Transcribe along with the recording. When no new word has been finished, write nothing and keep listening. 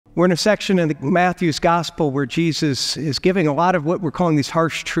We're in a section in Matthew's gospel where Jesus is giving a lot of what we're calling these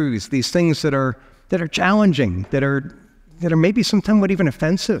harsh truths, these things that are challenging, that are maybe sometimes even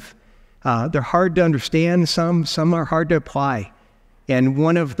offensive. They're hard to understand, some are hard to apply. And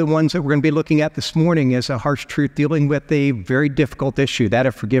one of the ones that we're going to be looking at this morning is a harsh truth dealing with a very difficult issue, that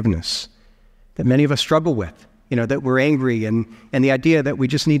of forgiveness, that many of us struggle with, that we're angry and the idea that we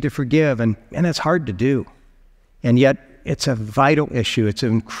just need to forgive, and that's hard to do. And yet, it's a vital issue. It's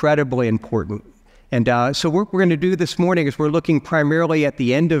incredibly important. And so what we're going to do this morning is we're looking primarily at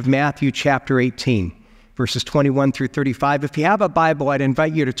the end of Matthew chapter 18, verses 21 through 35. If you have a Bible, I'd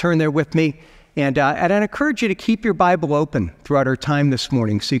invite you to turn there with me. And I'd encourage you to keep your Bible open throughout our time this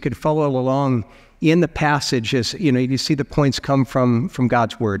morning so you could follow along in the passage as you see the points come from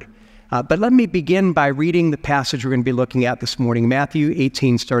God's Word. But let me begin by reading the passage we're going to be looking at this morning, Matthew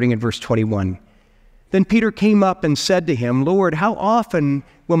 18, starting in verse 21. Then Peter came up and said to him, "Lord, how often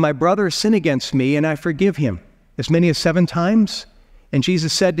will my brother sin against me and I forgive him? As many as 7 times?" And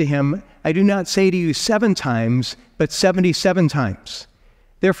Jesus said to him, "I do not say to you 7 times, but 77 times.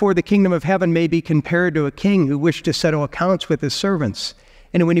 Therefore the kingdom of heaven may be compared to a king who wished to settle accounts with his servants.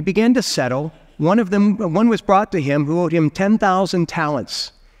 And when he began to settle, one was brought to him who owed him 10,000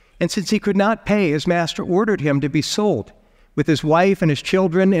 talents. And since he could not pay, his master ordered him to be sold, with his wife and his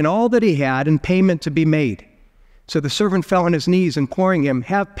children and all that he had, and payment to be made. So the servant fell on his knees, imploring him,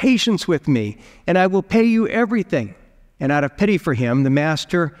 'Have patience with me, and I will pay you everything.' And out of pity for him, the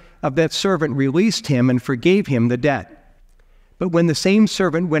master of that servant released him and forgave him the debt. But when the same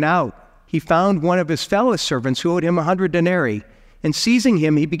servant went out, he found one of his fellow servants who owed him 100 denarii, and seizing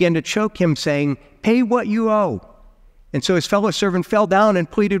him, he began to choke him, saying, 'Pay what you owe.' And so his fellow servant fell down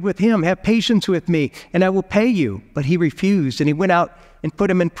and pleaded with him, 'Have patience with me, and I will pay you.' But he refused, and he went out and put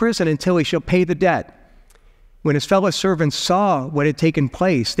him in prison until he shall pay the debt. When his fellow servants saw what had taken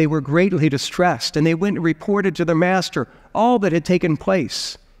place, they were greatly distressed, and they went and reported to their master all that had taken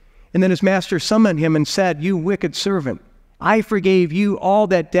place. And then his master summoned him and said, 'You wicked servant, I forgave you all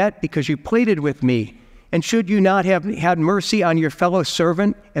that debt because you pleaded with me. And should you not have had mercy on your fellow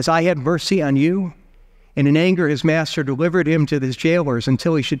servant as I had mercy on you?' And in anger his master delivered him to his jailers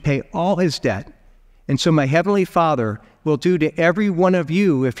until he should pay all his debt. And so my heavenly Father will do to every one of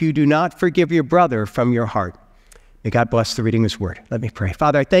you if you do not forgive your brother from your heart." May God bless the reading of his word. Let me pray.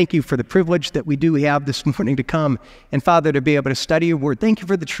 Father, I thank you for the privilege that we do have this morning to come, and Father, to be able to study your word. Thank you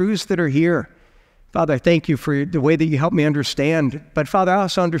for the truths that are here. Father, I thank you for the way that you help me understand. But Father, I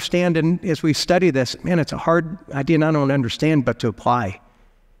also understand, and as we study this, man, it's a hard idea not only to understand, but to apply.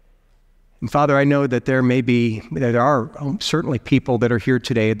 And Father, I know that there are certainly people that are here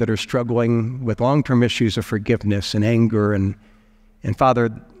today that are struggling with long-term issues of forgiveness and anger. And Father,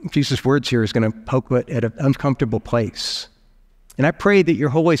 Jesus' words here is going to poke it at an uncomfortable place. And I pray that your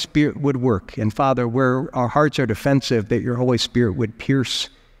Holy Spirit would work. And Father, where our hearts are defensive, that your Holy Spirit would pierce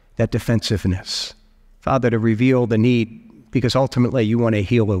that defensiveness. Father, to reveal the need, because ultimately you want to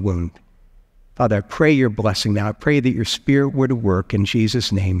heal a wound. Father, I pray your blessing now. I pray that your Spirit would work in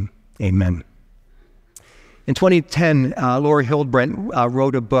Jesus' name. Amen. In 2010, Laura Hildebrandt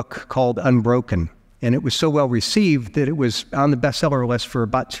wrote a book called Unbroken, and it was so well received that it was on the bestseller list for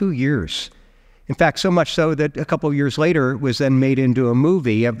about 2 years. In fact, so much so that a couple of years later, it was then made into a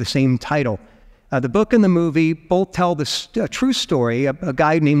movie of the same title. The book and the movie both tell the true story of a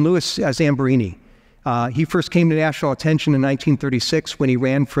guy named Louis Zamperini. He first came to national attention in 1936 when he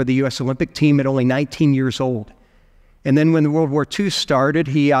ran for the U.S. Olympic team at only 19 years old. And then when the World War II started,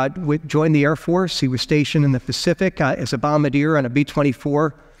 he joined the Air Force. He was stationed in the Pacific as a bombardier on a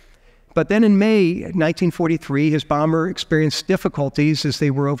B-24. But then in May 1943, his bomber experienced difficulties as they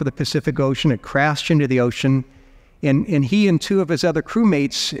were over the Pacific Ocean. It crashed into the ocean, and he and 2 of his other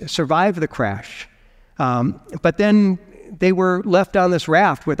crewmates survived the crash. But then they were left on this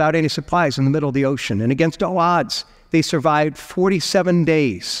raft without any supplies in the middle of the ocean. And against all odds, they survived 47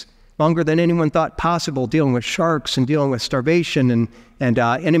 days. Longer than anyone thought possible, dealing with sharks and dealing with starvation and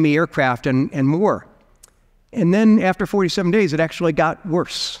enemy aircraft and more. And then after 47 days, it actually got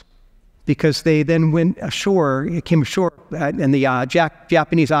worse because they then came ashore in the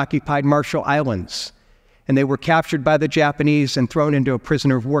Japanese-occupied Marshall Islands. And they were captured by the Japanese and thrown into a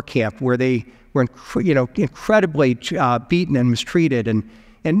prisoner of war camp where they were incredibly beaten and mistreated. And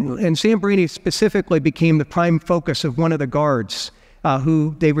Zamperini specifically became the prime focus of one of the guards,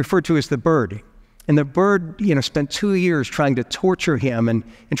 who they referred to as the Bird. And the Bird, spent 2 years trying to torture him and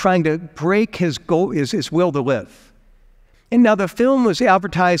trying to break his will to live. And now the film was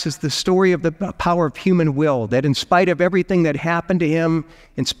advertised as the story of the power of human will, that in spite of everything that happened to him,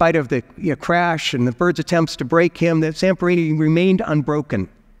 in spite of the crash and the Bird's attempts to break him, that Zamperini remained unbroken.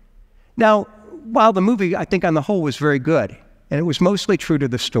 Now, while the movie, I think on the whole, was very good, and it was mostly true to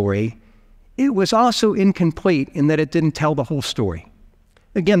the story, it was also incomplete in that it didn't tell the whole story.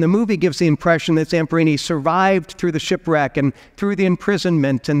 Again, the movie gives the impression that Zamperini survived through the shipwreck and through the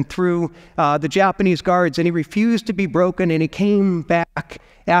imprisonment and through the Japanese guards, and he refused to be broken, and he came back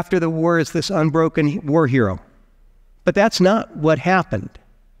after the war as this unbroken war hero. But that's not what happened.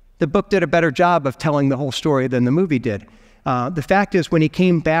 The book did a better job of telling the whole story than the movie did. The fact is, when he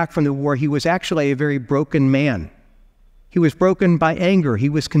came back from the war, he was actually a very broken man. He was broken by anger. He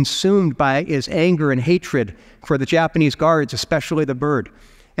was consumed by his anger and hatred for the Japanese guards, especially the bird.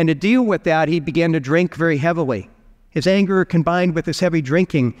 And to deal with that, he began to drink very heavily. His anger, combined with his heavy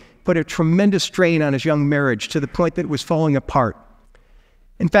drinking, put a tremendous strain on his young marriage to the point that it was falling apart.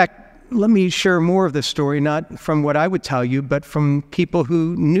 In fact, let me share more of this story, not from what I would tell you, but from people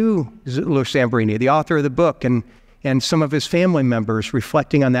who knew Louis Zamperini, the author of the book, and some of his family members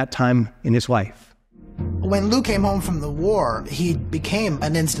reflecting on that time in his life. When Lou came home from the war, he became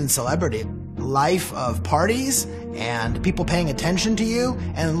an instant celebrity. Life of parties and people paying attention to you,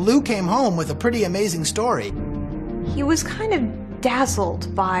 and Lou came home with a pretty amazing story. He was kind of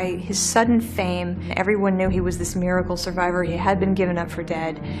dazzled by his sudden fame. Everyone knew he was this miracle survivor. He had been given up for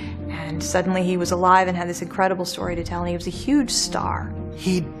dead, and suddenly he was alive and had this incredible story to tell, and he was a huge star.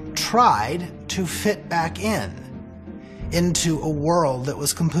 He tried to fit back into a world that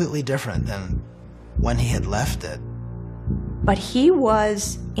was completely different than when he had left it. But he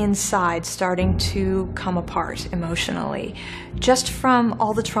was inside starting to come apart emotionally, just from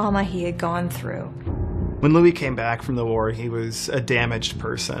all the trauma he had gone through. When Louis came back from the war, he was a damaged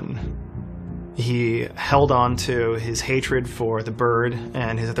person. He held on to his hatred for the bird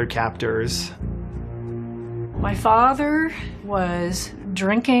and his other captors. My father was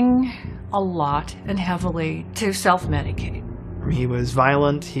drinking a lot and heavily to self-medicate. He was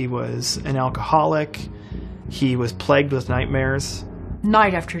violent, he was an alcoholic, he was plagued with nightmares.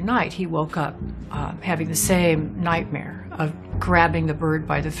 Night after night, he woke up having the same nightmare of grabbing the bird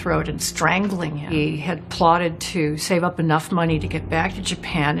by the throat and strangling him. He had plotted to save up enough money to get back to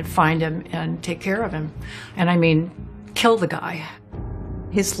Japan and find him and take care of him. And I mean, kill the guy.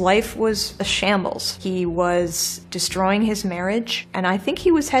 His life was a shambles. He was destroying his marriage, and I think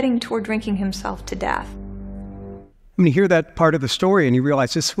he was heading toward drinking himself to death. When you hear that part of the story and you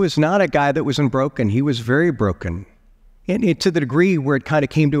realize this was not a guy that wasn't broken, he was very broken. And to the degree where it kind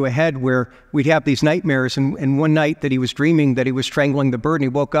of came to a head where we'd have these nightmares, and one night that he was dreaming that he was strangling the bird, and he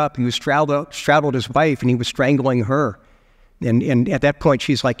woke up, he was straddled his wife, and he was strangling her. And at that point,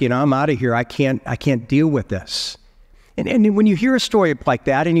 she's like, I'm out of here. I can't deal with this. And when you hear a story like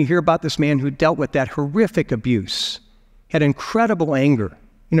that, and you hear about this man who dealt with that horrific abuse, had incredible anger,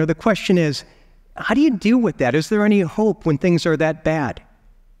 the question is, how do you deal with that? Is there any hope when things are that bad?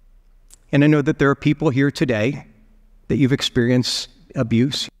 And I know that there are people here today that you've experienced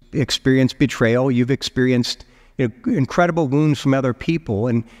abuse, experienced betrayal, you've experienced incredible wounds from other people,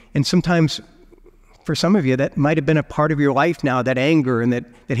 and sometimes for some of you that might have been a part of your life now, that anger and that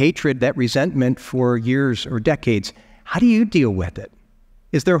hatred, that resentment for years or decades. How do you deal with it?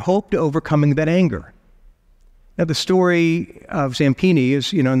 Is there hope to overcoming that anger? Now, the story of Zamperini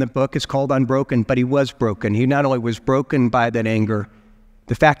is, in the book, is called Unbroken, but he was broken. He not only was broken by that anger,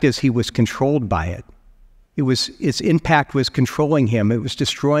 the fact is he was controlled by it. Its impact was controlling him. It was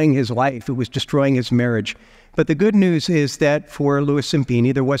destroying his life. It was destroying his marriage. But the good news is that for Louis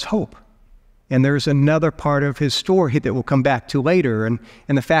Zamperini, there was hope. And there's another part of his story that we'll come back to later. And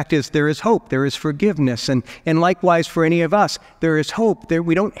the fact is there is hope, there is forgiveness. And likewise for any of us, there is hope.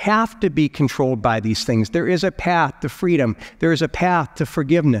 We don't have to be controlled by these things. There is a path to freedom. There is a path to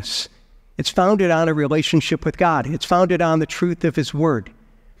forgiveness. It's founded on a relationship with God. It's founded on the truth of His Word.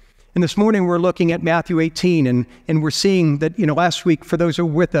 And this morning we're looking at Matthew 18, and we're seeing that, last week, for those who are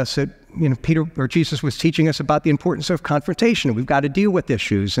with us, that, Jesus was teaching us about the importance of confrontation. We've got to deal with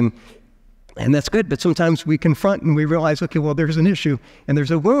issues, and that's good, but sometimes we confront and we realize, okay, well, there's an issue and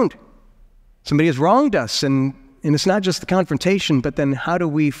there's a wound. Somebody has wronged us, and it's not just the confrontation, but then how do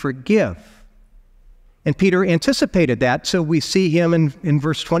we forgive? And Peter anticipated that, so we see him in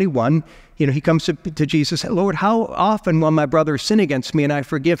verse 21. He comes to Jesus, Lord, how often will my brother sin against me and I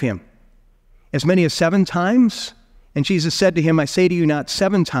forgive him? As many as 7 times? And Jesus said to him, I say to you, not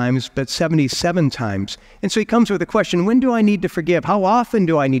 7 times, but 77 times. And so he comes with a question, when do I need to forgive? How often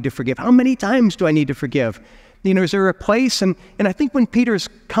do I need to forgive? How many times do I need to forgive? Is there a place? And I think when Peter's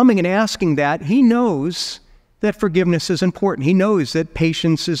coming and asking that, he knows that forgiveness is important. He knows that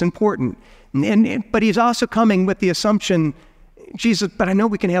patience is important. But he's also coming with the assumption, Jesus, but I know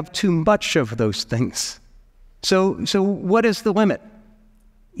we can have too much of those things. So what is the limit?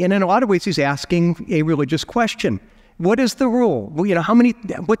 And in a lot of ways, he's asking a religious question. What is the rule? Well,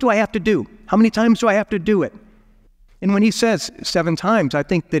 what do I have to do? How many times do I have to do it? And when he says 7 times, I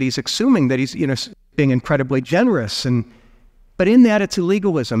think that he's assuming that he's, being incredibly generous. But in that, it's a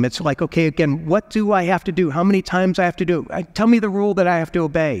legalism. It's like, okay, again, what do I have to do? How many times I have to do it? Tell me the rule that I have to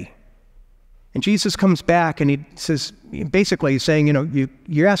obey. And Jesus comes back and he says, basically he's saying,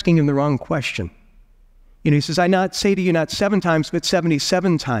 you're asking him the wrong question. He says, I not say to you not 7 times, but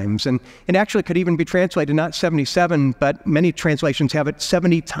 77 times. And it actually could even be translated not 77, but many translations have it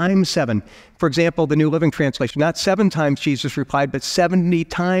 70 times 7. For example, the New Living Translation, not 7 times Jesus replied, but 70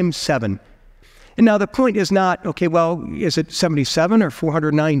 times 7. And now the point is not, okay, well, is it 77 or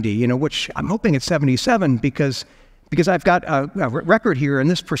 490? Which I'm hoping it's 77 because I've got a record here,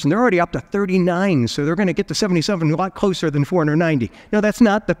 and this person, they're already up to 39, so they're going to get to 77 a lot closer than 490. No, that's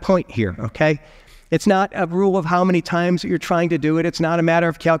not the point here, okay? It's not a rule of how many times that you're trying to do it. It's not a matter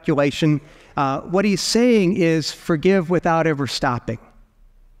of calculation. What he's saying is forgive without ever stopping.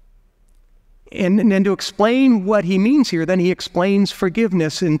 And then to explain what he means here, then he explains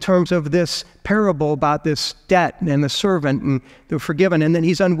forgiveness in terms of this parable about this debt and the servant and the forgiven, and then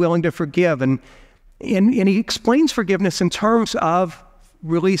he's unwilling to forgive. And he explains forgiveness in terms of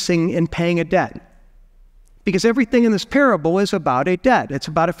releasing and paying a debt. Because everything in this parable is about a debt. It's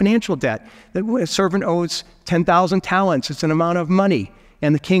about a financial debt. A servant owes 10,000 talents. It's an amount of money.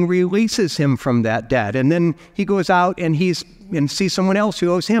 And the king releases him from that debt. And then he goes out and sees someone else who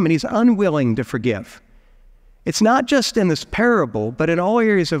owes him, and he's unwilling to forgive. It's not just in this parable, but in all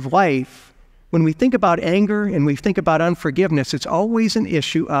areas of life. When we think about anger and we think about unforgiveness, it's always an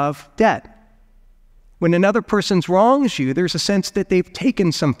issue of debt. When another person wrongs you, there's a sense that they've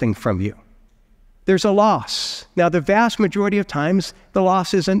taken something from you. There's a loss. Now, the vast majority of times, the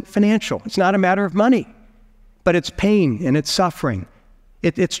loss isn't financial. It's not a matter of money, but it's pain and it's suffering.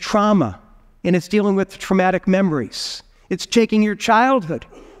 It's trauma, and it's dealing with traumatic memories. It's taking your childhood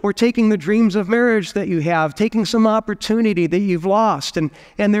or taking the dreams of marriage that you have, taking some opportunity that you've lost, and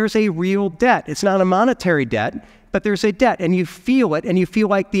there's a real debt. It's not a monetary debt, but there's a debt, and you feel it, and you feel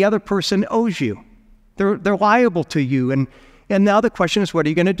like the other person owes you. They're liable to you, and now the question is, what are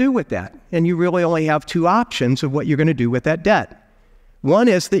you going to do with that? And you really only have 2 options of what you're going to do with that debt. One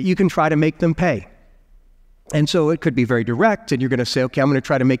is that you can try to make them pay. And so it could be very direct, and you're going to say, okay, I'm going to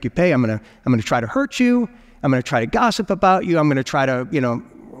try to make you pay. I'm going to try to hurt you. I'm going to try to gossip about you. I'm going to try to,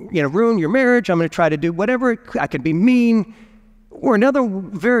 ruin your marriage. I'm going to try to do whatever. I could be mean. Or another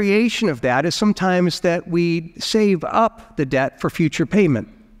variation of that is sometimes that we save up the debt for future payment.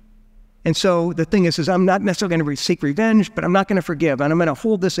 And so the thing is I'm not necessarily going to seek revenge, but I'm not going to forgive, and I'm going to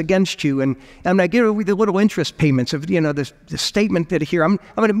hold this against you, and I'm going to give you the little interest payments of, the statement that here, I'm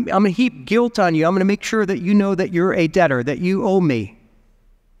going to heap guilt on you. I'm going to make sure that you know that you're a debtor, that you owe me.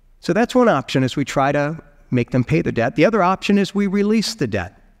 So that's one option, is we try to make them pay the debt. The other option is we release the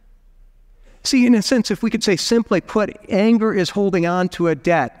debt. See, in a sense, if we could say simply put, anger is holding on to a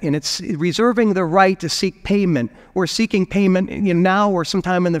debt, and it's reserving the right to seek payment, or seeking payment now or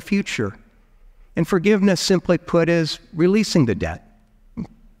sometime in the future. And forgiveness, simply put, is releasing the debt.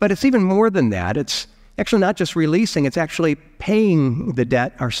 But it's even more than that. It's actually not just releasing, it's actually paying the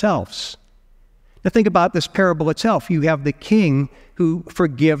debt ourselves. Now think about this parable itself. You have the king who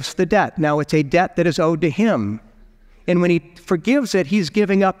forgives the debt. Now it's a debt that is owed to him. And when he forgives it, he's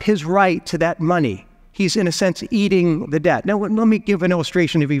giving up his right to that money. He's, in a sense, eating the debt. Now, let me give an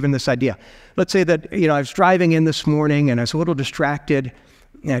illustration of even this idea. Let's say that, I was driving in this morning, and I was a little distracted,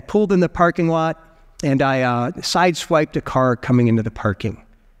 and I pulled in the parking lot, and I sideswiped a car coming into the parking.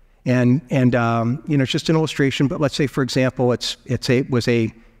 And it's just an illustration, but let's say, for example, it was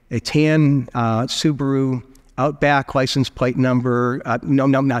a tan Subaru Outback license plate number. No,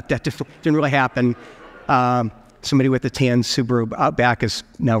 not that. Didn't really happen. Somebody with a tan Subaru Outback is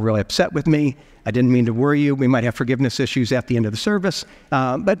now really upset with me. I didn't mean to worry you. We might have forgiveness issues at the end of the service.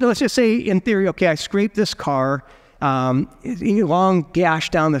 But let's just say, in theory, okay, I scraped this car, long gash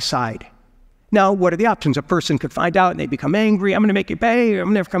down the side. Now, what are the options? A person could find out and they become angry. I'm going to make you pay.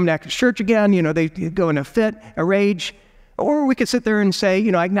 I'm never coming back to church again. They go in a fit, a rage. Or we could sit there and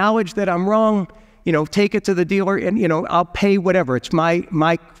say, I acknowledge that I'm wrong. Take it to the dealer and, I'll pay whatever. It's my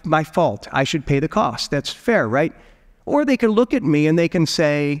fault. I should pay the cost. That's fair, right? Or they could look at me and they can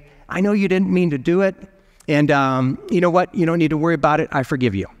say, I know you didn't mean to do it. And you know what? You don't need to worry about it. I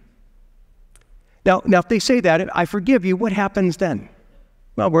forgive you. Now, if they say that, I forgive you, what happens then?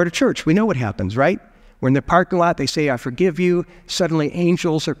 Well, we're at a church. We know what happens, right? We're in the parking lot. They say, I forgive you. Suddenly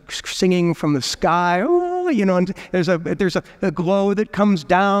angels are singing from the sky. Oh, and there's a glow that comes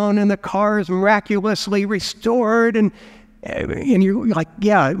down, and the car is miraculously restored. And And you're like,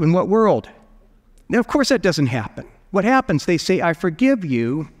 yeah, in what world? Now, of course that doesn't happen. What happens, they say, I forgive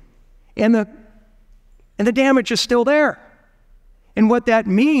you, and the damage is still there. And what that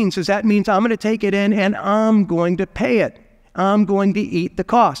means is I'm going to take it in and I'm going to pay it. I'm going to eat the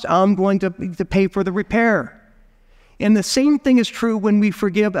cost. I'm going to pay for the repair. And the same thing is true when we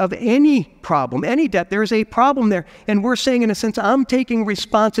forgive of any problem, any debt. There's a problem there. And we're saying, in a sense, I'm taking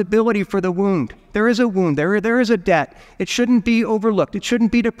responsibility for the wound. There is a wound. There is a debt. It shouldn't be overlooked. It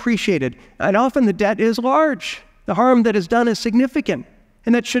shouldn't be depreciated. And often the debt is large. The harm that is done is significant,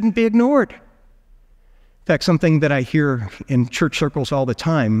 and that shouldn't be ignored. In fact, something that I hear in church circles all the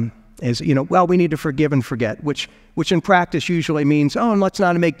time is, well, we need to forgive and forget, which in practice usually means, and let's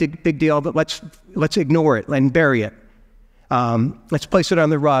not make a big deal, but let's ignore it and bury it. Let's place it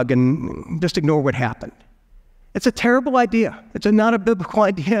on the rug and just ignore what happened. It's a terrible idea. It's not a biblical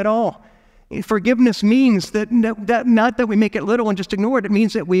idea at all. Forgiveness means that not that we make it little and just ignore it. It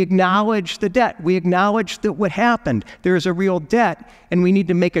means that we acknowledge the debt. We acknowledge that what happened. There is a real debt, and we need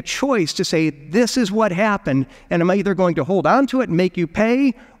to make a choice to say, this is what happened, and I'm either going to hold on to it and make you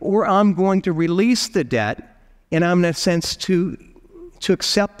pay, or I'm going to release the debt, and I'm, in a sense, to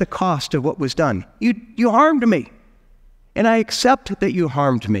accept the cost of what was done. You harmed me, and I accept that you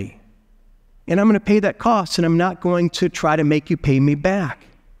harmed me, and I'm going to pay that cost, and I'm not going to try to make you pay me back.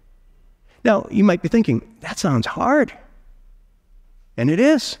 Now, you might be thinking, that sounds hard. And it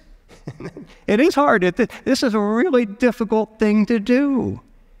is. It is hard. This is a really difficult thing to do.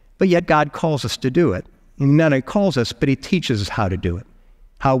 But yet God calls us to do it. And not only calls us, but he teaches us how to do it,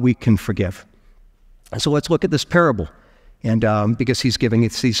 how we can forgive. And so let's look at this parable. And because he's giving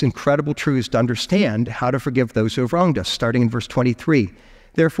us these incredible truths to understand how to forgive those who have wronged us, starting in verse 23.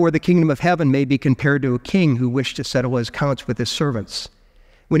 Therefore, the kingdom of heaven may be compared to a king who wished to settle his accounts with his servants.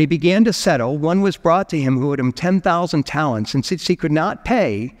 When he began to settle, one was brought to him who owed him 10,000 talents, and since he could not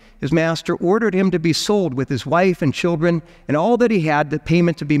pay, his master ordered him to be sold with his wife and children and all that he had, the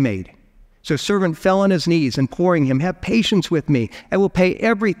payment to be made. So the servant fell on his knees, imploring him, have patience with me, I will pay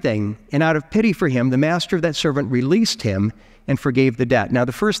everything. And out of pity for him, the master of that servant released him and forgave the debt. Now,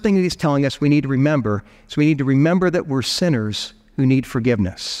 the first thing that he's telling us we need to remember is we need to remember that we're sinners who need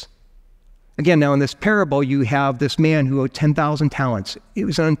forgiveness. Again, now in this parable, you have this man who owed 10,000 talents. It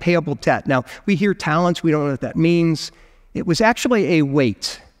was an unpayable debt. Now, we hear talents, we don't know what that means. It was actually a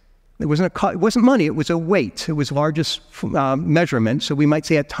weight. It wasn't money, it was a weight. It was largest measurement, so we might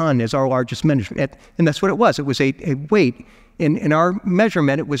say a ton is our largest measurement. And that's what it was. It was a weight. In our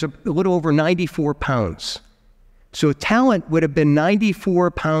measurement, it was a little over 94 pounds. So a talent would have been 94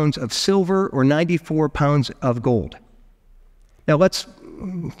 pounds of silver or 94 pounds of gold. Now let's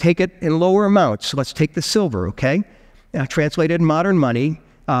take it in lower amounts. So let's take the silver, okay? Now, translated in modern money,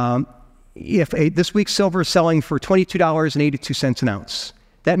 this week's silver is selling for $22.82 an ounce.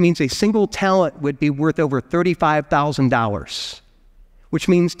 That means a single talent would be worth over $35,000, which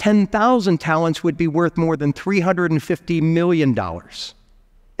means 10,000 talents would be worth more than $350 million.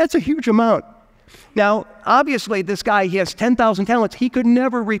 That's a huge amount. Now, obviously, this guy, he has 10,000 talents. He could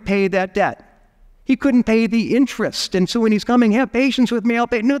never repay that debt. He couldn't pay the interest. And so when he's coming, have patience with me, I'll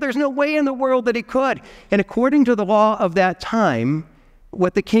pay. No, there's no way in the world that he could. And according to the law of that time,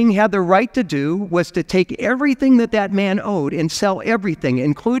 what the king had the right to do was to take everything that man owed and sell everything,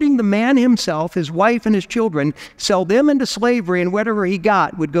 including the man himself, his wife, and his children, sell them into slavery, and whatever he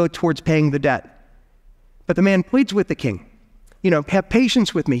got would go towards paying the debt. But the man pleads with the king. Have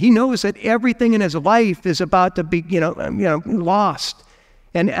patience with me. He knows that everything in his life is about to be, lost.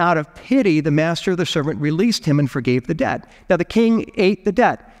 And out of pity, the master of the servant released him and forgave the debt. Now, the king ate the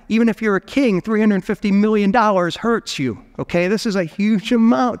debt. Even if you're a king, $350 million hurts you, okay? This is a huge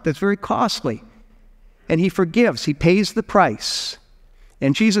amount that's very costly. And he forgives. He pays the price.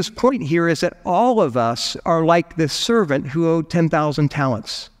 And Jesus' point here is that all of us are like this servant who owed 10,000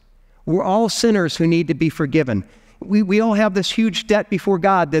 talents. We're all sinners who need to be forgiven. We all have this huge debt before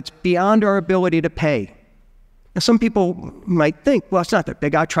God that's beyond our ability to pay. Now, some people might think, well, it's not that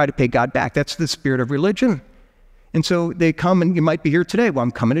big. I'll try to pay God back. That's the spirit of religion. And so they come, and you might be here today. Well,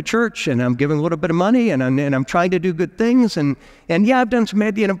 I'm coming to church, and I'm giving a little bit of money, and I'm trying to do good things. And yeah, I've done some,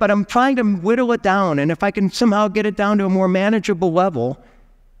 but I'm trying to whittle it down. And if I can somehow get it down to a more manageable level,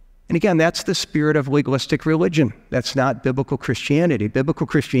 and again, that's the spirit of legalistic religion. That's not biblical Christianity. Biblical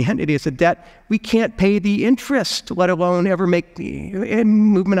Christianity is a debt we can't pay the interest, let alone ever make the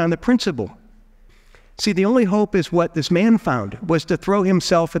movement on the principal. See, the only hope is what this man found, was to throw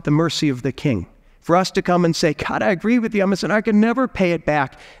himself at the mercy of the king. For us to come and say, God, I agree with you. I'm a sinner. I can never pay it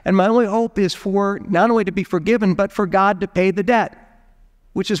back. And my only hope is for not only to be forgiven, but for God to pay the debt,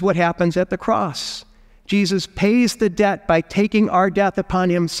 which is what happens at the cross. Jesus pays the debt by taking our death upon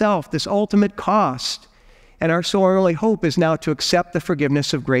himself, this ultimate cost. And our sole only hope is now to accept the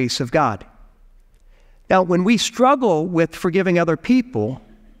forgiveness of grace of God. Now, when we struggle with forgiving other people,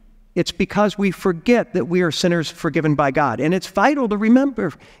 it's because we forget that we are sinners forgiven by God. And it's vital to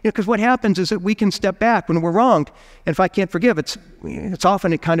remember, because what happens is that we can step back when we're wronged. And if I can't forgive, it's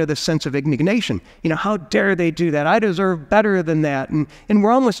often a kind of this sense of indignation. How dare they do that? I deserve better than that. And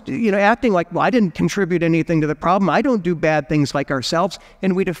we're almost, acting like, well, I didn't contribute anything to the problem. I don't do bad things like ourselves.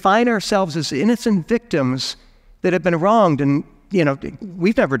 And we define ourselves as innocent victims that have been wronged. And,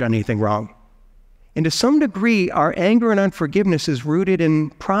 we've never done anything wrong. And to some degree, our anger and unforgiveness is rooted in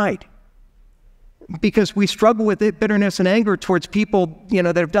pride, because we struggle with bitterness and anger towards people,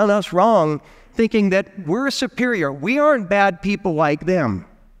 that have done us wrong, thinking that we're superior. We aren't bad people like them.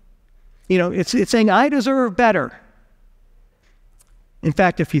 It's saying, I deserve better. In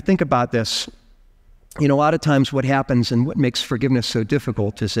fact, if you think about this, a lot of times what happens and what makes forgiveness so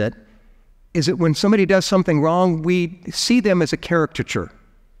difficult is that when somebody does something wrong, we see them as a caricature.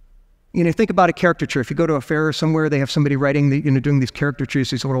 Think about a caricature. If you go to a fair or somewhere, they have somebody writing, doing these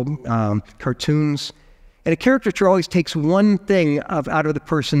caricatures, these little cartoons. And a caricature always takes one thing out of the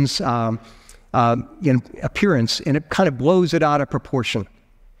person's appearance, and it kind of blows it out of proportion.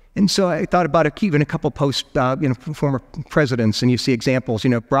 And so I thought about even a couple former presidents, and you see examples,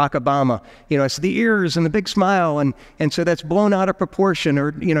 Barack Obama, it's the ears and the big smile, and so that's blown out of proportion.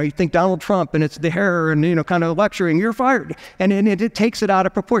 Or, you think Donald Trump, and it's the hair and, kind of lecturing, you're fired. And it takes it out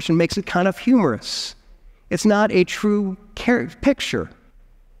of proportion, makes it kind of humorous. It's not a true picture.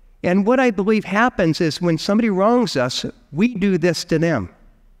 And what I believe happens is when somebody wrongs us, we do this to them.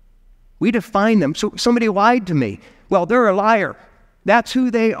 We define them. So somebody lied to me. Well, they're a liar. That's who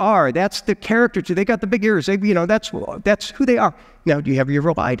they are. That's the character. They got the big ears. That's who they are. Now, have you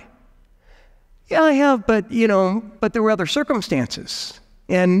ever lied? Yeah, I have, but there were other circumstances.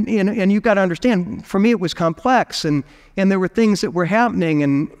 And you've got to understand, for me it was complex, and there were things that were happening,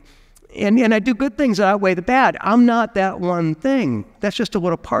 and I do good things that outweigh the bad. I'm not that one thing. That's just a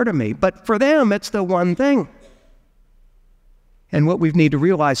little part of me. But for them, it's the one thing. And what we need to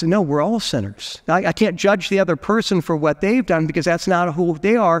realize is, no, we're all sinners. I can't judge the other person for what they've done, because that's not who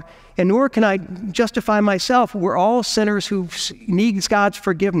they are, and nor can I justify myself. We're all sinners who need God's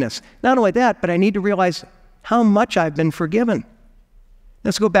forgiveness. Not only that, but I need to realize how much I've been forgiven.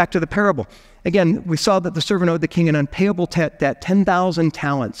 Let's go back to the parable. Again, we saw that the servant owed the king an unpayable debt, 10,000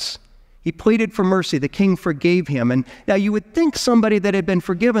 talents. He pleaded for mercy. The king forgave him. And now you would think somebody that had been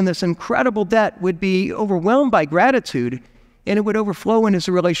forgiven this incredible debt would be overwhelmed by gratitude, and it would overflow in his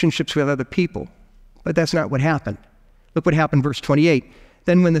relationships with other people. But that's not what happened. Look what happened, verse 28.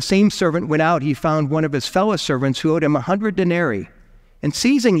 Then when the same servant went out, he found one of his fellow servants who owed him 100 denarii. And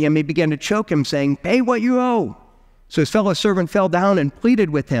seizing him, he began to choke him, saying, "Pay what you owe." So his fellow servant fell down and pleaded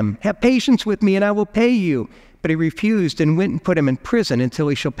with him, "Have patience with me, and I will pay you." But he refused and went and put him in prison until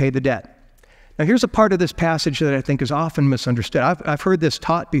he shall pay the debt. Now here's a part of this passage that I think is often misunderstood. I've heard this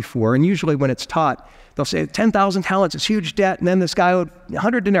taught before, and usually when it's taught, they'll say 10,000 talents, it's huge debt, and then this guy owed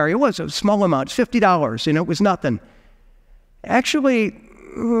 100 denarii. It was a small amount, it's $50, it was nothing. Actually,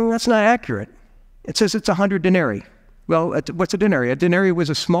 that's not accurate. It says it's 100 denarii. Well, what's a denarii? A denarii was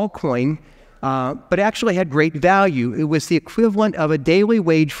a small coin, but actually had great value. It was the equivalent of a daily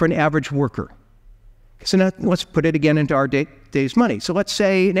wage for an average worker. So now let's put it again into our day's money. So let's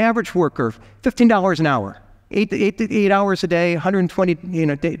say an average worker, $15 an hour, 8 hours a day,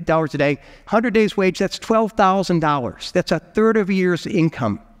 $120 dollars a day, 100 days wage, that's $12,000. That's a third of a year's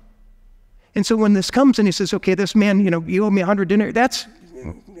income. And so when this comes and he says, okay, this man, you owe me 100 denarii, that's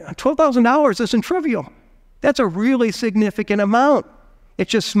 $12,000 isn't trivial. That's a really significant amount. It's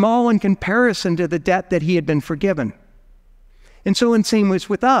just small in comparison to the debt that he had been forgiven. And so in same ways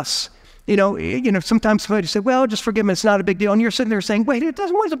with us. Sometimes somebody say, well, just forgive me, it's not a big deal. And you're sitting there saying, wait, it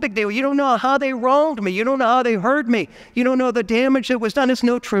was a big deal. You don't know how they wronged me. You don't know how they hurt me. You don't know the damage that was done. It's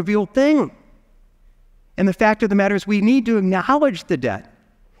no trivial thing. And the fact of the matter is we need to acknowledge the debt.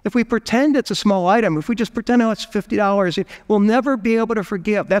 If we pretend it's a small item, if we just pretend, it's $50, we'll never be able to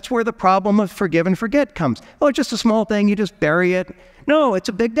forgive. That's where the problem of forgive and forget comes. Oh, it's just a small thing, you just bury it. No, it's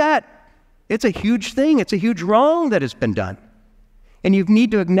a big debt. It's a huge thing. It's a huge wrong that has been done. And you need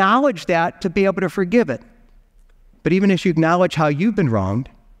to acknowledge that to be able to forgive it. But even as you acknowledge how you've been wronged,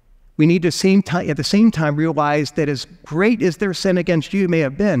 we need to at the same time realize that as great as their sin against you may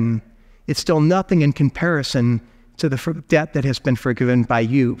have been, it's still nothing in comparison to the debt that has been forgiven by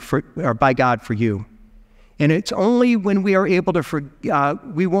you, or by God for you. And it's only when we are able to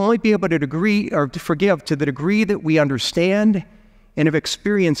we will only be able to forgive to the degree that we understand and have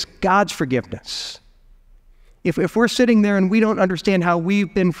experienced God's forgiveness. If we're sitting there and we don't understand how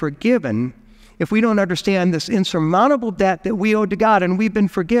we've been forgiven, if we don't understand this insurmountable debt that we owe to God and we've been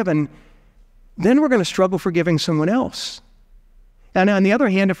forgiven, then we're going to struggle forgiving someone else. And on the other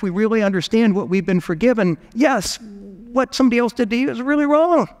hand, if we really understand what we've been forgiven, yes, what somebody else did to you is really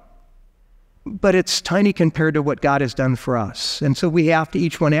wrong. But it's tiny compared to what God has done for us. And so we have to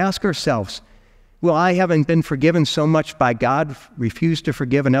each one ask ourselves, will I, having been forgiven so much by God, refuse to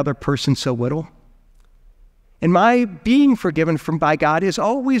forgive another person so little? And my being forgiven by God is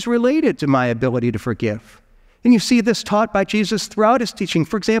always related to my ability to forgive. And you see this taught by Jesus throughout his teaching.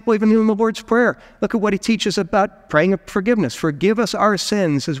 For example, even in the Lord's Prayer, look at what he teaches about praying of forgiveness. Forgive us our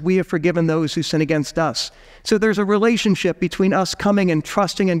sins as we have forgiven those who sin against us. So there's a relationship between us coming and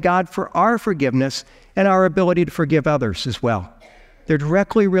trusting in God for our forgiveness and our ability to forgive others as well. They're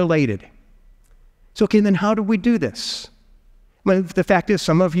directly related. So, okay, then how do we do this? Well, the fact is,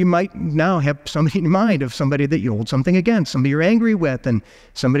 some of you might now have somebody in mind of somebody that you hold something against, somebody you're angry with, and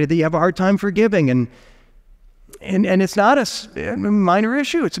somebody that you have a hard time forgiving. And it's not a minor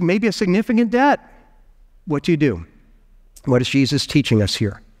issue. It's maybe a significant debt. What do? What is Jesus teaching us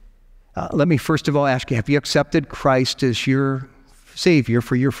here? Let me first of all ask you, have you accepted Christ as your Savior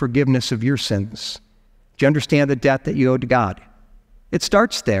for your forgiveness of your sins? Do you understand the debt that you owe to God? It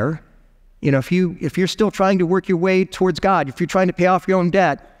starts there. You know, if you're still trying to work your way towards God, if you're trying to pay off your own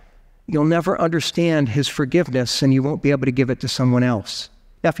debt, you'll never understand his forgiveness and you won't be able to give it to someone else.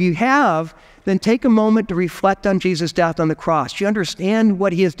 Now, if you have, then take a moment to reflect on Jesus' death on the cross. Do you understand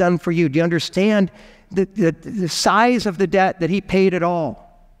what he has done for you? Do you understand the size of the debt that he paid it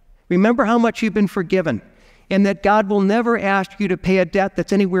all? Remember how much you've been forgiven, and that God will never ask you to pay a debt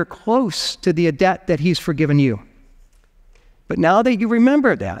that's anywhere close to the debt that he's forgiven you. But now that you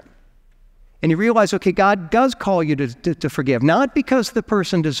remember that, and you realize, okay, God does call you to forgive, not because the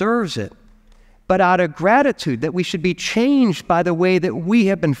person deserves it, but out of gratitude that we should be changed by the way that we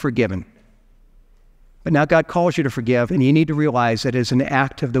have been forgiven. But now God calls you to forgive, and you need to realize that it is an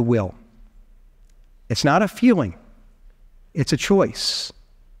act of the will. It's not a feeling. It's a choice.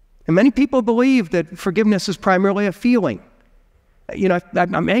 And many people believe that forgiveness is primarily a feeling. You know,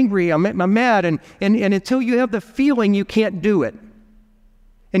 I'm angry, I'm mad, and until you have the feeling, you can't do it.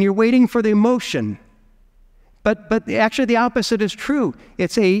 And you're waiting for the emotion. But actually the opposite is true.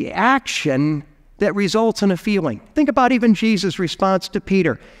 It's an action that results in a feeling. Think about even Jesus' response to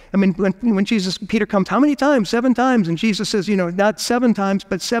Peter. I mean, when Peter comes, how many times? 7 times. And Jesus says, you know, not 7 times,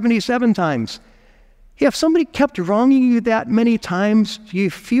 but 77 times. Yeah, if somebody kept wronging you that many times, do you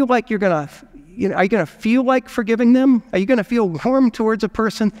feel like are you going to feel like forgiving them? Are you going to feel warm towards a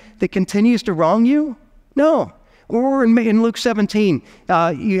person that continues to wrong you? No. Or in Luke 17,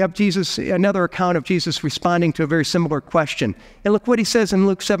 you have another account of Jesus responding to a very similar question. And look what he says in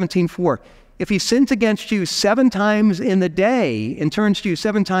Luke 17:4. If he sins against you 7 times in the day and turns to you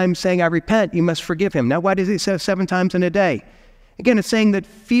 7 times saying, I repent, you must forgive him. Now, why does he say 7 times in a day? Again, it's saying that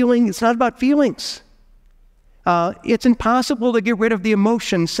it's not about feelings. It's impossible to get rid of the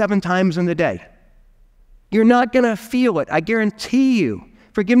emotion 7 times in the day. You're not going to feel it. I guarantee you.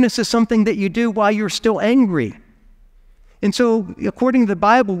 Forgiveness is something that you do while you're still angry. And so, according to the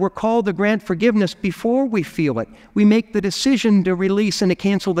Bible, we're called to grant forgiveness before we feel it. We make the decision to release and to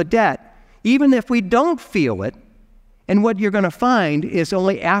cancel the debt, even if we don't feel it. And what you're going to find is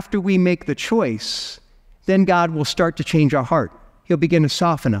only after we make the choice, then God will start to change our heart. He'll begin to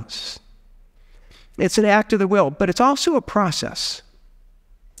soften us. It's an act of the will, but it's also a process.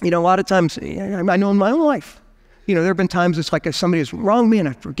 You know, a lot of times, I know in my own life, you know, there have been times it's like if somebody has wronged me and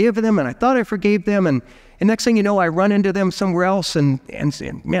I forgive them and I thought I forgave them, and next thing you know, I run into them somewhere else and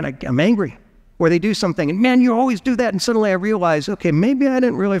man, I'm angry. Or they do something and man, you always do that, and suddenly I realize, okay, maybe I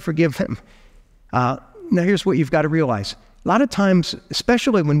didn't really forgive them. Now here's what you've got to realize. A lot of times,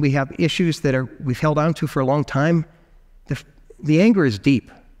 especially when we have issues that we've held on to for a long time, the anger is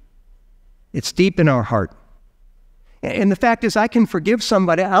deep. It's deep in our heart. And the fact is, I can forgive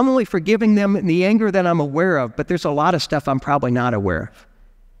somebody. I'm only forgiving them in the anger that I'm aware of, but there's a lot of stuff I'm probably not aware of.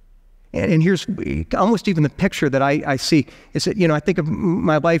 And here's almost even the picture that I see is that, you know, I think of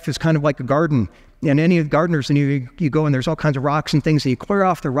my life as kind of like a garden. And any of the gardeners, and you go and there's all kinds of rocks and things, and you clear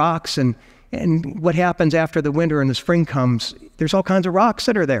off the rocks, and what happens after the winter and the spring comes, there's all kinds of rocks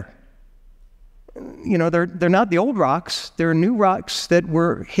that are there. You know, they're not the old rocks. They're new rocks that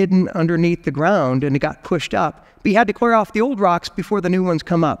were hidden underneath the ground and it got pushed up. But you had to clear off the old rocks before the new ones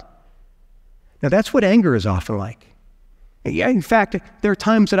come up. Now that's what anger is often like. Yeah, in fact, there are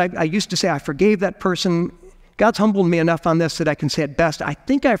times that I used to say, I forgave that person. God's humbled me enough on this that I can say at best, I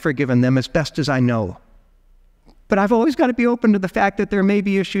think I've forgiven them as best as I know. But I've always got to be open to the fact that there may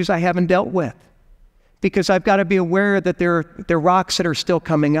be issues I haven't dealt with. because I've got to be aware that there are rocks that are still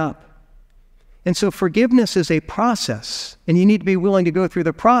coming up. And so forgiveness is a process, and you need to be willing to go through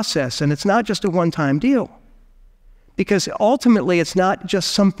the process, and it's not just a one-time deal. Because ultimately, it's not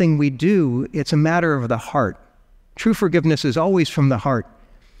just something we do, it's a matter of the heart. True forgiveness is always from the heart.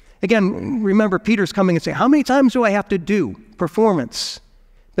 Again, remember, Peter's coming and saying, how many times do I have to do performance?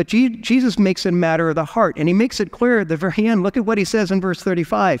 But Jesus makes it a matter of the heart, and he makes it clear at the very end. Look at what he says in verse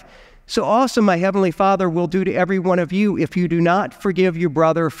 35. So also my heavenly Father will do to every one of you if you do not forgive your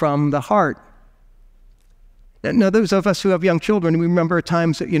brother from the heart. Now, those of us who have young children, we remember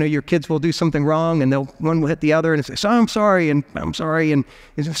times that, your kids will do something wrong, and one will hit the other and say, so I'm sorry, and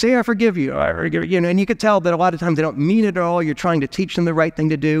say, I forgive you, and you could tell that a lot of times they don't mean it at all. You're trying to teach them the right thing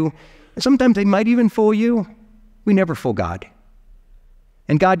to do. And sometimes they might even fool you. We never fool God.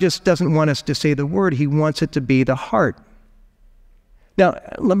 And God just doesn't want us to say the word. He wants it to be the heart. Now,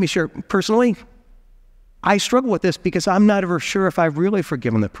 let me share, personally, I struggle with this because I'm not ever sure if I've really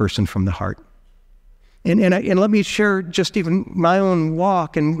forgiven the person from the heart. And let me share just even my own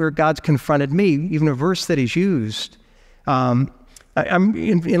walk and where God's confronted me, even a verse that he's used. I'm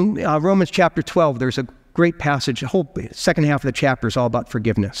in Romans chapter 12, there's a great passage, the whole second half of the chapter is all about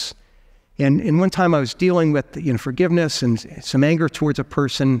forgiveness. And one time I was dealing with forgiveness and some anger towards a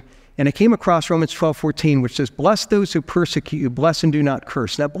person, and I came across Romans 12:14, which says, bless those who persecute you, bless and do not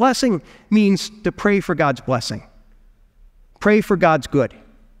curse. Now, blessing means to pray for God's blessing. Pray for God's good.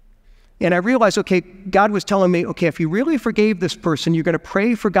 And I realized, okay, God was telling me, okay, if you really forgave this person, you're going to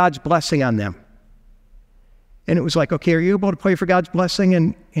pray for God's blessing on them. And it was like, okay, are you able to pray for God's blessing?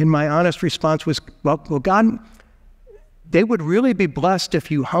 And my honest response was, well, God, they would really be blessed if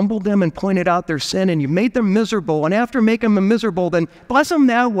you humbled them and pointed out their sin and you made them miserable. And after making them miserable, then bless them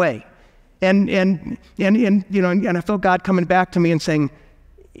that way. And I felt God coming back to me and saying,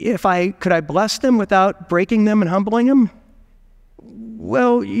 could I bless them without breaking them and humbling them?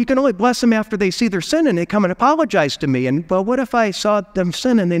 Well, you can only bless them after they see their sin and they come and apologize to me. And, well, what if I saw them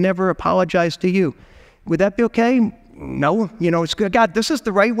sin and they never apologized to you? Would that be okay? No. It's good. God, this is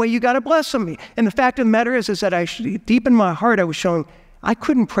the right way. You got to bless them. And the fact of the matter is that deep in my heart, I was showing I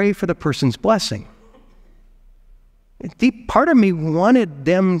couldn't pray for the person's blessing. Deep part of me wanted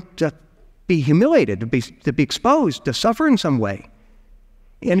them to be humiliated, to be exposed, to suffer in some way.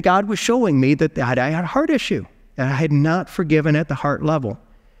 And God was showing me that I had a heart issue. That I had not forgiven at the heart level.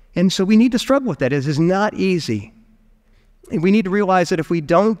 And so we need to struggle with that. It is not easy. And we need to realize that if we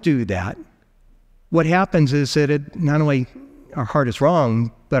don't do that, what happens is that not only our heart is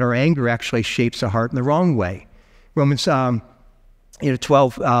wrong, but our anger actually shapes the heart in the wrong way. Romans 12, it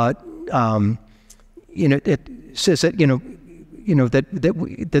says that,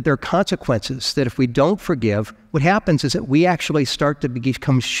 that there are consequences, that if we don't forgive, what happens is that we actually start to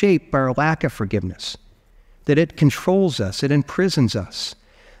become shaped by our lack of forgiveness. That it controls us, it imprisons us.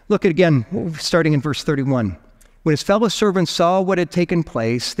 Look at again, starting in verse 31. When his fellow servants saw what had taken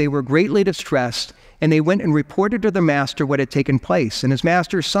place, they were greatly distressed, and they went and reported to their master what had taken place. And his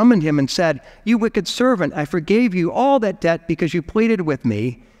master summoned him and said, you wicked servant, I forgave you all that debt because you pleaded with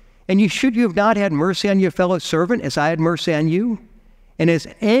me. And should you have not had mercy on your fellow servant as I had mercy on you? And his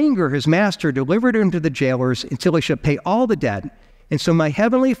anger, his master delivered him to the jailers until he should pay all the debt. And so my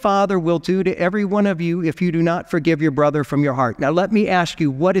heavenly Father will do to every one of you if you do not forgive your brother from your heart. Now let me ask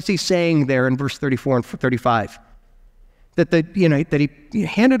you, what is he saying there in verse 34 and 35? That he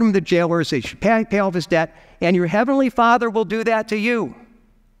handed him the jailers, they should pay all of his debt, and your heavenly Father will do that to you.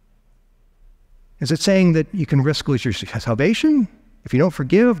 Is it saying that you can risk losing your salvation if you don't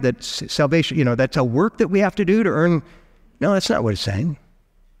forgive? That salvation, that's a work that we have to do to earn? No, that's not what it's saying.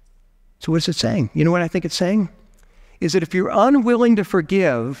 So what is it saying? You know what I think it's saying? Is that if you're unwilling to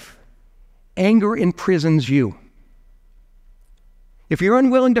forgive, anger imprisons you. If you're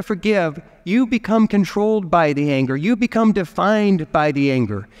unwilling to forgive, you become controlled by the anger. You become defined by the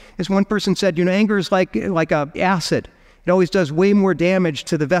anger. As one person said, anger is like a acid. It always does way more damage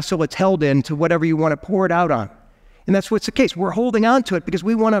to the vessel it's held in, to whatever you want to pour it out on. And that's what's the case. We're holding on to it because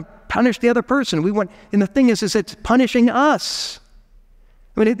we want to punish the other person. And the thing is it's punishing us.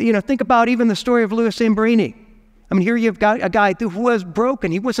 I mean, think about even the story of Louis Zamperini. I mean, here you've got a guy who was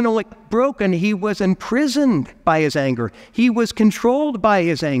broken. He wasn't only broken, he was imprisoned by his anger. He was controlled by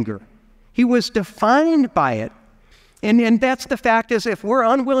his anger. He was defined by it. And that's the fact is, if we're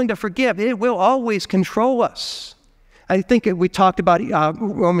unwilling to forgive, it will always control us. I think we talked about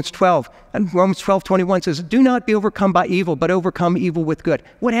Romans 12. And Romans 12:21 says, do not be overcome by evil, but overcome evil with good.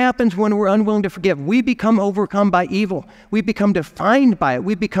 What happens when we're unwilling to forgive? We become overcome by evil. We become defined by it.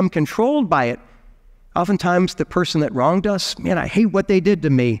 We become controlled by it. Oftentimes, the person that wronged us, man, I hate what they did to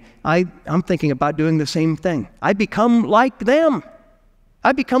me. I'm thinking about doing the same thing. I become like them.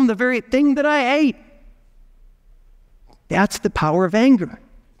 I become the very thing that I hate. That's the power of anger.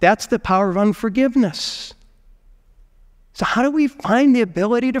 That's the power of unforgiveness. So how do we find the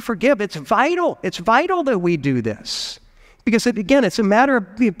ability to forgive? It's vital. It's vital that we do this. Because, again, it's a matter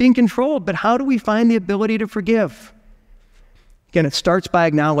of being controlled, but how do we find the ability to forgive? Again, it starts by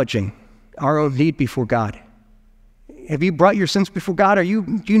acknowledging our own need before God. Have you brought your sins before God? Do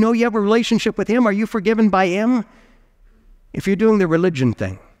you know you have a relationship with Him? Are you forgiven by Him? If you're doing the religion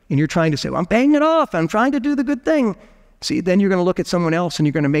thing and you're trying to say, well, I'm paying it off, I'm trying to do the good thing, see, then you're going to look at someone else and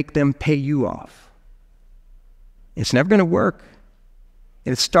you're going to make them pay you off. It's never going to work.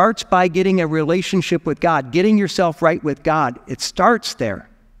 And it starts by getting a relationship with God, getting yourself right with God. It starts there.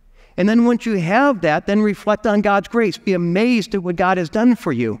 And then once you have that, then reflect on God's grace. Be amazed at what God has done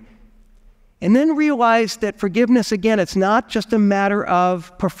for you. And then realize that forgiveness, again, it's not just a matter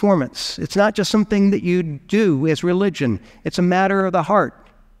of performance. It's not just something that you do as religion. It's a matter of the heart.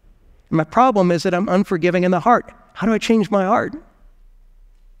 And my problem is that I'm unforgiving in the heart. How do I change my heart?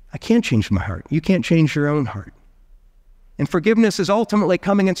 I can't change my heart. You can't change your own heart. And forgiveness is ultimately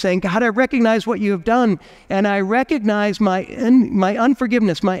coming and saying, God, I recognize what you have done, and I recognize my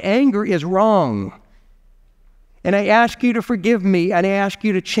unforgiveness, my anger is wrong. And I ask you to forgive me, and I ask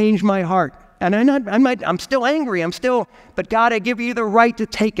you to change my heart. And I'm still angry, but God, I give you the right to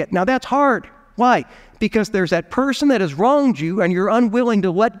take it. Now that's hard. Why? Because there's that person that has wronged you, and you're unwilling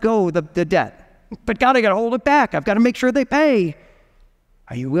to let go the debt. But God, I got to hold it back. I've got to make sure they pay.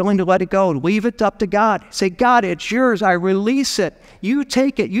 Are you willing to let it go? Leave it up to God. Say, God, it's yours. I release it. You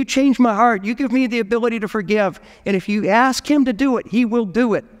take it. You change my heart. You give me the ability to forgive. And if you ask Him to do it, He will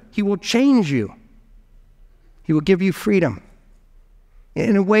do it. He will change you. He will give you freedom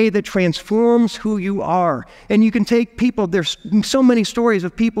in a way that transforms who you are. And you can take people, there's so many stories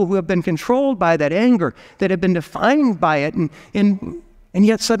of people who have been controlled by that anger, that have been defined by it, and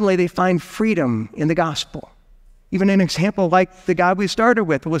yet suddenly they find freedom in the gospel. Even an example like the guy we started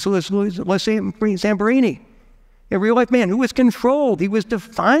with was Louis Zamperini, a real-life man who was controlled. He was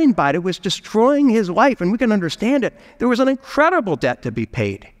defined by it. It was destroying his life, and we can understand it. There was an incredible debt to be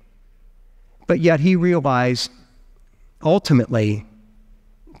paid. But yet he realized, ultimately,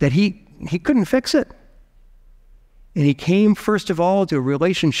 that he couldn't fix it. And he came, first of all, to a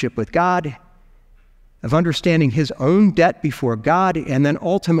relationship with God, of understanding his own debt before God, and then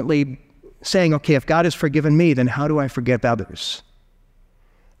ultimately saying, okay, if God has forgiven me, then how do I forgive others?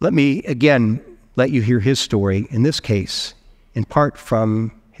 Let me, again, let you hear his story, in this case, in part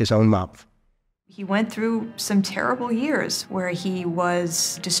from his own mouth. He went through some terrible years where he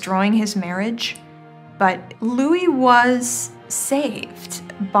was destroying his marriage, but Louis was saved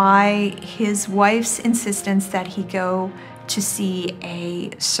by his wife's insistence that he go to see a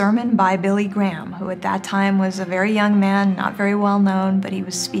sermon by Billy Graham, who at that time was a very young man, not very well known, but he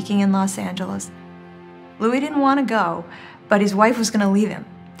was speaking in Los Angeles. Louis didn't want to go, but his wife was going to leave him.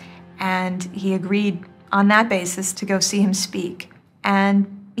 And he agreed on that basis to go see him speak.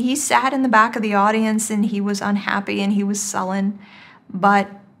 And he sat in the back of the audience and he was unhappy and he was sullen. But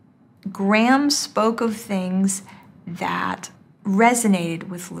Graham spoke of things that resonated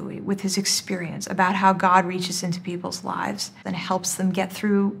with Louis, with his experience about how God reaches into people's lives and helps them get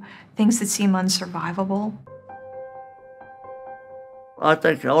through things that seem unsurvivable. I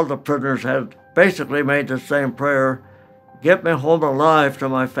think all the prisoners had basically made the same prayer: get me home alive to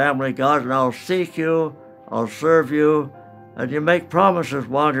my family, God, and I'll seek you, I'll serve you. And you make promises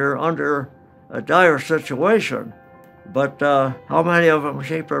while you're under a dire situation. But how many of them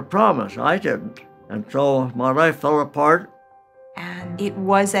keep their promise? I didn't. And so my life fell apart. And it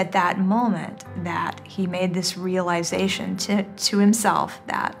was at that moment that he made this realization to himself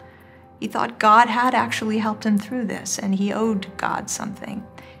that he thought God had actually helped him through this, and he owed God something.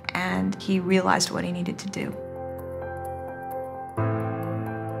 And he realized what he needed to do.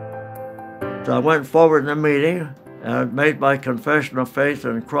 So I went forward in the meeting and made my confession of faith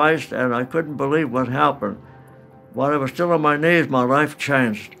in Christ, and I couldn't believe what happened. While I was still on my knees, my life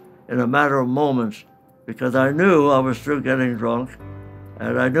changed in a matter of moments, because I knew I was through getting drunk,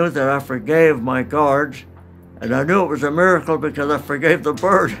 and I knew that I forgave my guards, and I knew it was a miracle because I forgave the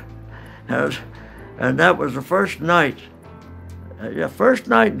bird. And that was the first night. First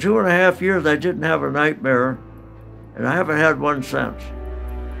night in 2.5 years I didn't have a nightmare, and I haven't had one since.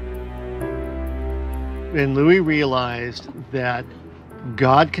 And Louis realized that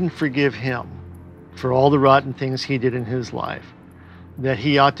God can forgive him for all the rotten things he did in his life, that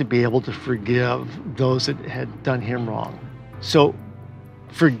he ought to be able to forgive those that had done him wrong. So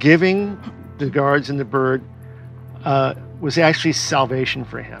forgiving the guards and the bird was actually salvation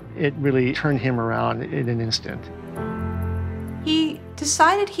for him. It really turned him around in an instant. He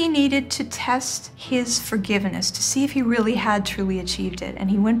decided he needed to test his forgiveness to see if he really had truly achieved it. And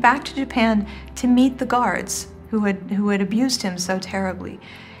he went back to Japan to meet the guards who had abused him so terribly.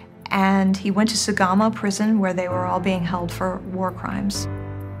 And he went to Sagama prison where they were all being held for war crimes.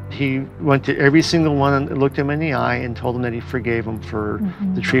 He went to every single one and looked him in the eye and told him that he forgave him for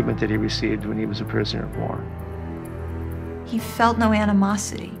the treatment that he received when he was a prisoner of war. He felt no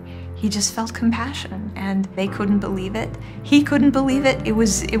animosity. He just felt compassion, and they couldn't believe it. He couldn't believe it. It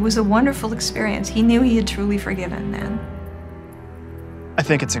was a wonderful experience. He knew he had truly forgiven then. I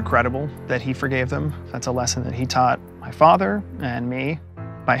think it's incredible that he forgave them. That's a lesson that he taught my father and me.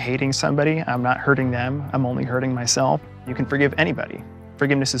 By hating somebody, I'm not hurting them, I'm only hurting myself. You can forgive anybody.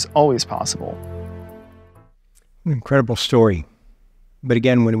 Forgiveness is always possible. An incredible story. But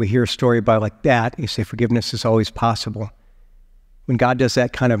again, when we hear a story like that, you say forgiveness is always possible. When God does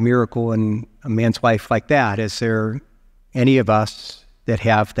that kind of miracle in a man's life like that, is there any of us that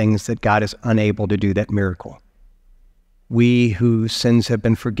have things that God is unable to do that miracle? We whose sins have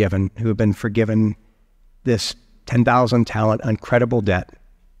been forgiven, who have been forgiven this 10,000 talent incredible debt,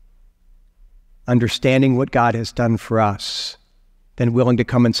 understanding what God has done for us, then willing to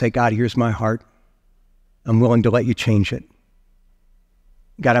come and say, God, here's my heart. I'm willing to let you change it.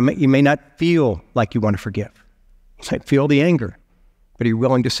 God, you may not feel like you want to forgive. You might feel the anger. But are you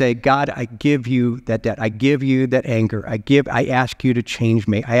willing to say, God, I give you that debt. I give you that anger. I ask you to change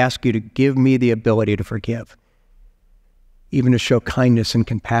me. I ask you to give me the ability to forgive, even to show kindness and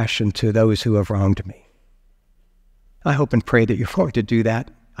compassion to those who have wronged me. I hope and pray that you're going to do that.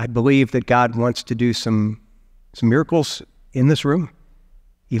 I believe that God wants to do some miracles in this room,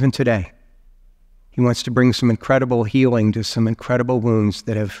 even today. He wants to bring some incredible healing to some incredible wounds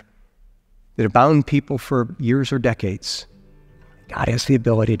that have bound people for years or decades. God has the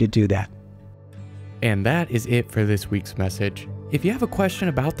ability to do that. And that is it for this week's message. If you have a question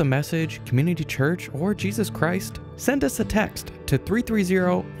about the message, community church, or Jesus Christ, send us a text to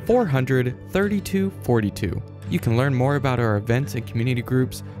 330-400-3242. You can learn more about our events and community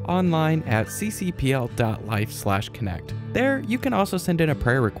groups online at ccpl.life/connect. There, you can also send in a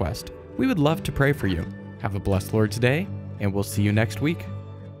prayer request. We would love to pray for you. Have a blessed Lord's Day, and we'll see you next week.